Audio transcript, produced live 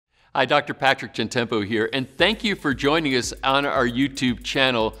Hi, Dr. Patrick Gentempo here, and thank you for joining us on our YouTube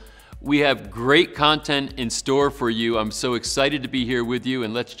channel. We have great content in store for you. I'm so excited to be here with you,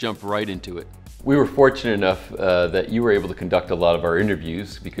 and let's jump right into it. We were fortunate enough that you were able to conduct a lot of our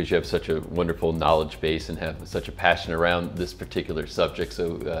interviews because you have such a wonderful knowledge base and have such a passion around this particular subject,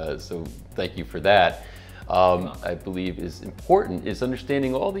 so thank you for that. I believe is important is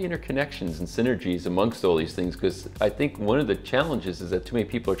understanding all the interconnections and synergies amongst all these things, because I think one of the challenges is that too many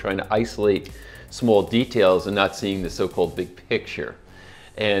people are trying to isolate small details and not seeing the so-called big picture.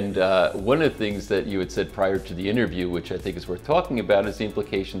 And one of the things that you had said prior to the interview, which I think is worth talking about, is the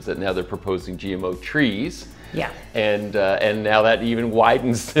implications that now they're proposing GMO trees. Yeah. And now that even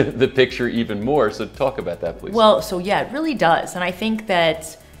widens the picture even more. So talk about that, please. Well, so yeah, it really does. And I think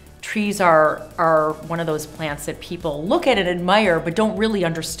that trees are one of those plants that people look at and admire, but don't really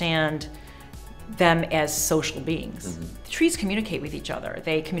understand them as social beings. Mm-hmm. Trees communicate with each other.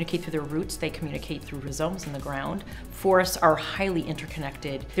 They communicate through their roots, they communicate through rhizomes in the ground. Forests are highly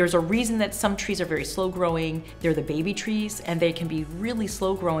interconnected. There's a reason that some trees are very slow growing. They're the baby trees, and they can be really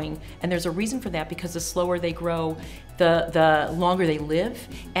slow growing. And there's a reason for that, because the slower they grow, the longer they live.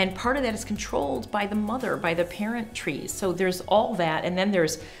 And part of that is controlled by the mother, by the parent trees. So there's all that, and then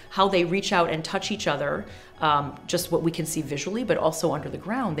there's how they reach out and touch each other, just what we can see visually, but also under the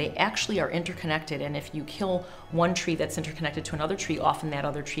ground. They actually are interconnected, and if you kill one tree that's interconnected to another tree, often that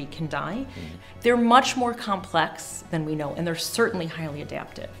other tree can die. Mm-hmm. They're much more complex than we know, and they're certainly highly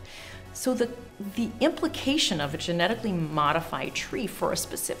adaptive. So the implication of a genetically modified tree for a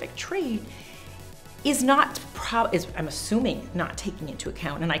specific trait is not, I'm assuming, not taking into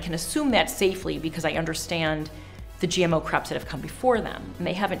account, and I can assume that safely because I understand the GMO crops that have come before them, and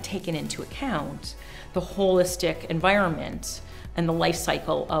they haven't taken into account the holistic environment and the life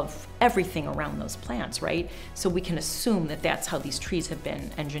cycle of everything around those plants, right? So we can assume that that's how these trees have been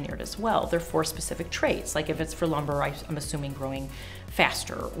engineered as well. They're for specific traits. Like if it's for lumber, I'm assuming growing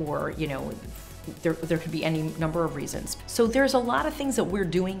faster, or, you know, there could be any number of reasons. So there's a lot of things that we're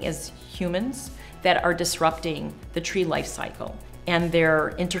doing as humans that are disrupting the tree life cycle and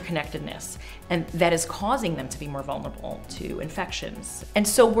their interconnectedness, and that is causing them to be more vulnerable to infections. And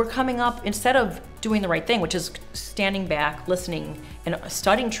so we're coming up, instead of doing the right thing, which is standing back, listening, and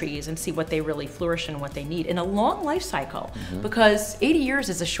studying trees and see what they really flourish and what they need in a long life cycle, because 80 years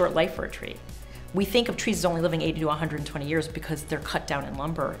is a short life for a tree. We think of trees as only living 80 to 120 years because they're cut down in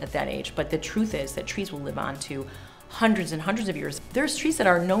lumber at that age, but the truth is that trees will live on to hundreds and hundreds of years. There's trees that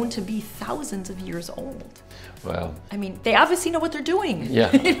are known to be thousands of years old. Wow. I mean, they obviously know what they're doing. Yeah.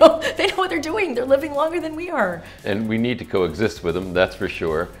 They know what they're doing. They're living longer than we are. And we need to coexist with them, that's for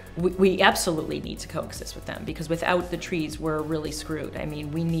sure. We absolutely need to coexist with them, because without the trees, we're really screwed. I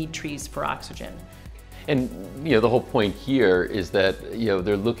mean, we need trees for oxygen. And you know, the whole point here is that, you know,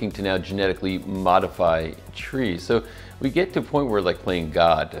 they're looking to now genetically modify trees. So we get to a point where we're like playing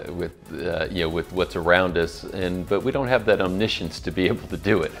God with, you know, with what's around us, but we don't have that omniscience to be able to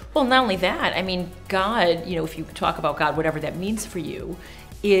do it. Well, not only that, I mean, God, you know, if you talk about God, whatever that means for you,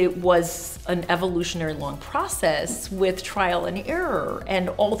 it was an evolutionary long process with trial and error and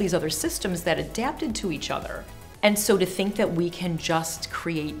all these other systems that adapted to each other. And so to think that we can just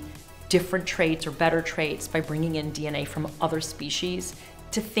create different traits or better traits by bringing in DNA from other species,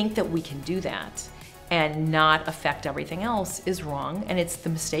 to think that we can do that and not affect everything else is wrong. And it's the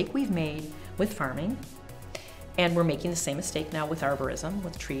mistake we've made with farming. And we're making the same mistake now with arborism,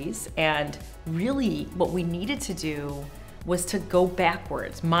 with trees. And really what we needed to do was to go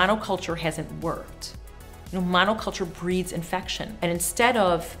backwards. Monoculture hasn't worked. You know, monoculture breeds infection. And instead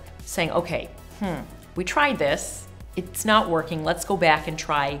of saying, okay, we tried this, it's not working, let's go back and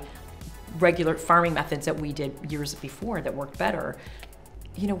try regular farming methods that we did years before that worked better,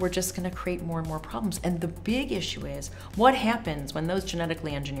 you know, we're just going to create more and more problems. And the big issue is what happens when those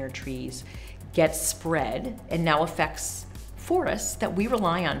genetically engineered trees get spread and now affects forests that we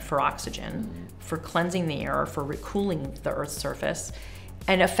rely on for oxygen, for cleansing the air, for cooling the Earth's surface,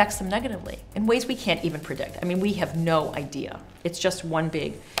 and affects them negatively in ways we can't even predict. I mean, we have no idea. It's just one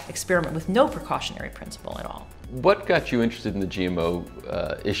big experiment with no precautionary principle at all. What got you interested in the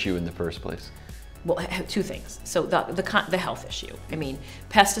GMO issue in the first place? Well, two things. So the health issue. I mean,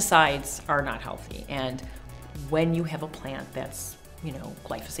 pesticides are not healthy, and when you have a plant that's, you know,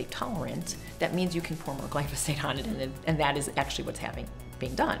 glyphosate tolerant, that means you can pour more glyphosate on it, and that is actually what's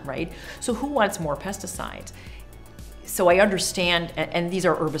being done, right? So who wants more pesticides? So I understand, and these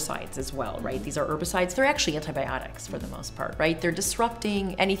are herbicides as well, right? These are herbicides. They're actually antibiotics for the most part, right? They're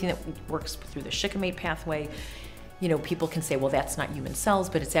disrupting anything that works through the shikimate pathway. You know, people can say, well, that's not human cells,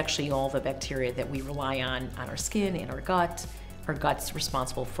 but it's actually all the bacteria that we rely on our skin, in our gut, Our gut's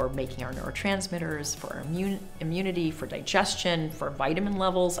responsible for making our neurotransmitters, for our immunity, for digestion, for vitamin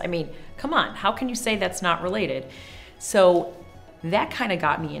levels. I mean, come on, how can you say that's not related? So that kind of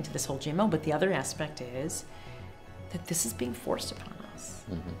got me into this whole GMO, but the other aspect is that this is being forced upon us.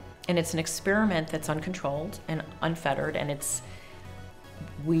 And it's an experiment that's uncontrolled and unfettered, and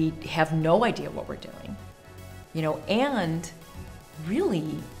we have no idea what we're doing, you know, and really,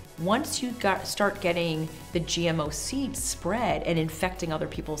 once you start getting the GMO seeds spread and infecting other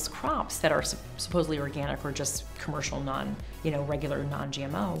people's crops that are supposedly organic or just commercial, regular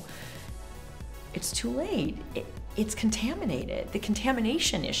non-GMO, it's too late. It's contaminated. The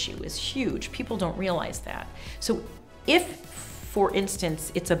contamination issue is huge. People don't realize that. So if, for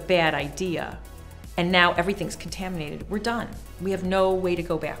instance, it's a bad idea and now everything's contaminated, we're done. We have no way to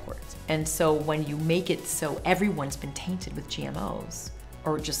go backwards. And so when you make it so everyone's been tainted with GMOs,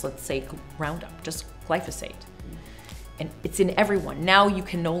 or just, let's say, Roundup, just glyphosate, and it's in everyone, now you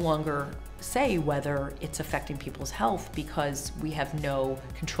can no longer say whether it's affecting people's health because we have no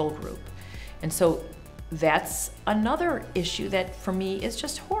control group. And so that's another issue that for me is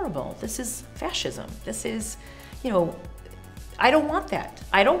just horrible. This is fascism. This is, I don't want that.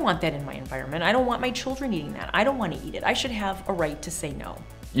 I don't want that in my environment. I don't want my children eating that. I don't want to eat it. I should have a right to say no.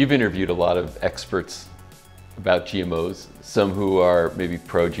 You've interviewed a lot of experts about GMOs, some who are maybe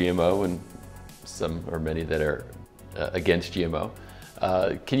pro-GMO and some or many that are against GMO.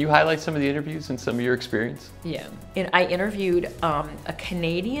 Can you highlight some of the interviews and some of your experience? Yeah, and I interviewed a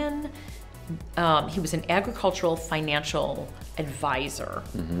Canadian, he was an agricultural financial advisor,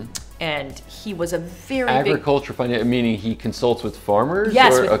 and he was a very agriculture financial, meaning he consults with farmers?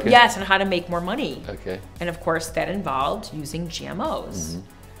 Yes, or? Yes, and how to make more money. Okay. And of course that involved using GMOs.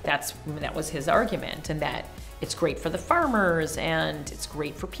 That was his argument, and that it's great for the farmers and it's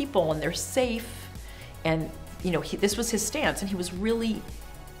great for people and they're safe. And this was his stance, and he was really,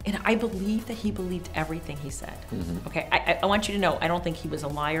 and I believe that he believed everything he said. Okay, I want you to know, I don't think he was a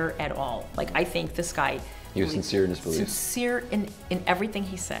liar at all. Like, I think this guy, he was sincere in his beliefs. Sincere in everything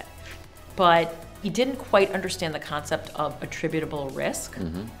he said. But he didn't quite understand the concept of attributable risk,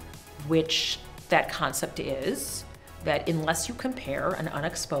 which that concept is that unless you compare an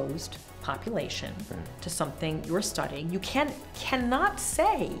unexposed population to something you're studying, you cannot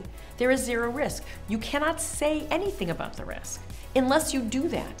say there is zero risk. You cannot say anything about the risk unless you do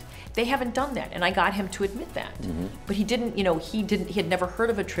that. They haven't done that, and I got him to admit that. But he didn't, he had never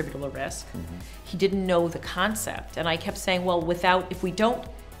heard of attributable risk. He didn't know the concept, and I kept saying, well, if we don't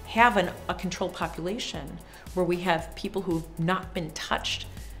have a controlled population where we have people who've not been touched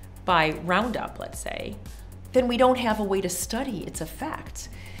by Roundup, let's say, then we don't have a way to study its effect,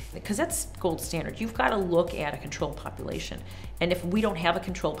 because that's gold standard. You've got to look at a controlled population, and if we don't have a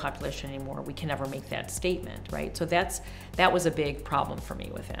controlled population anymore, we can never make that statement, right? So that was a big problem for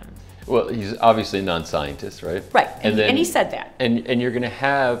me with him. Well, he's obviously a non-scientist, right? Right, and he said that. And you're going to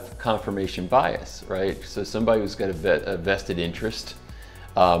have confirmation bias, right? So somebody who's got a vested interest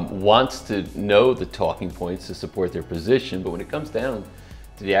wants to know the talking points to support their position, but when it comes down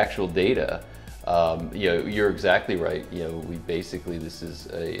to the actual data, you're exactly right. This is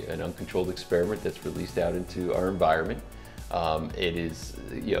an uncontrolled experiment that's released out into our environment. It is,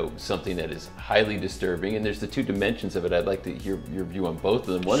 something that is highly disturbing, and there's the two dimensions of it. I'd like to hear your view on both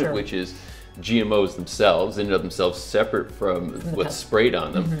of them. One of which is GMOs themselves, in and of themselves, separate from what's sprayed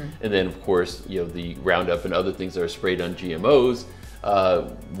on them, and then of course, the Roundup and other things that are sprayed on GMOs.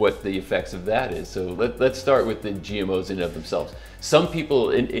 What the effects of that is. So let's start with the GMOs in and of themselves. Some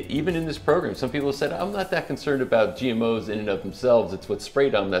people, even in this program, some people have said, I'm not that concerned about GMOs in and of themselves. It's what's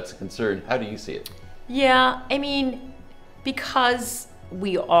sprayed on them that's a concern. How do you see it? Yeah, I mean, because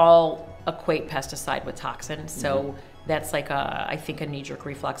we all equate pesticide with toxin, so that's like I think a knee-jerk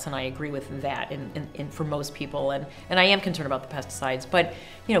reflex, and I agree with that for most people. And I am concerned about the pesticides, but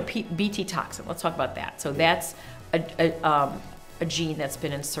Bt toxin. Let's talk about that. So that's a gene that's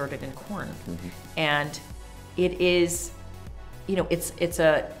been inserted in corn, and it is, it's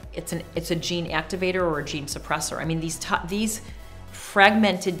a gene activator or a gene suppressor. I mean, these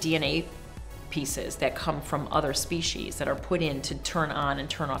fragmented DNA pieces that come from other species that are put in to turn on and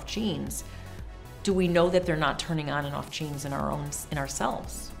turn off genes. Do we know that they're not turning on and off genes in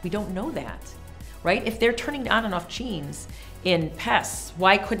ourselves? We don't know that, right? If they're turning on and off genes in pests,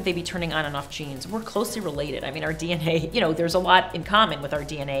 why couldn't they be turning on and off genes? We're closely related. I mean, our DNA, there's a lot in common with our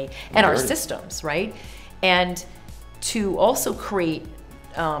DNA and our systems, right? And to also create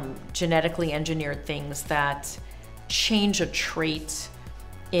genetically engineered things that change a trait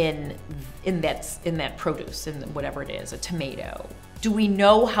in that produce, in whatever it is, a tomato Do we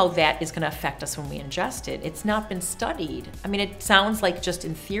know how that is going to affect us when we ingest it? It's not been studied. I mean, it sounds like just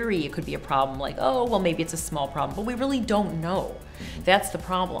in theory it could be a problem, like, oh, well, maybe it's a small problem, but we really don't know. That's the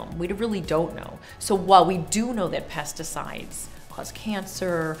problem. We really don't know. So while we do know that pesticides cause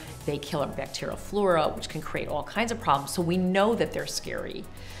cancer, they kill our bacterial flora, which can create all kinds of problems, so we know that they're scary.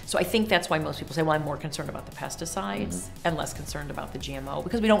 So I think that's why most people say, well, I'm more concerned about the pesticides and less concerned about the GMO,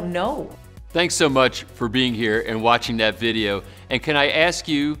 because we don't know. Thanks so much for being here and watching that video. And can I ask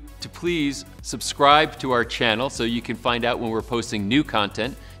you to please subscribe to our channel so you can find out when we're posting new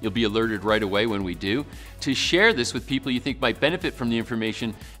content. You'll be alerted right away when we do. To share this with people you think might benefit from the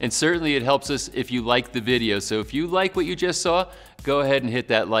information, and certainly it helps us if you like the video. So if you like what you just saw, go ahead and hit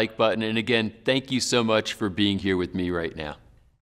that like button. And again, thank you so much for being here with me right now.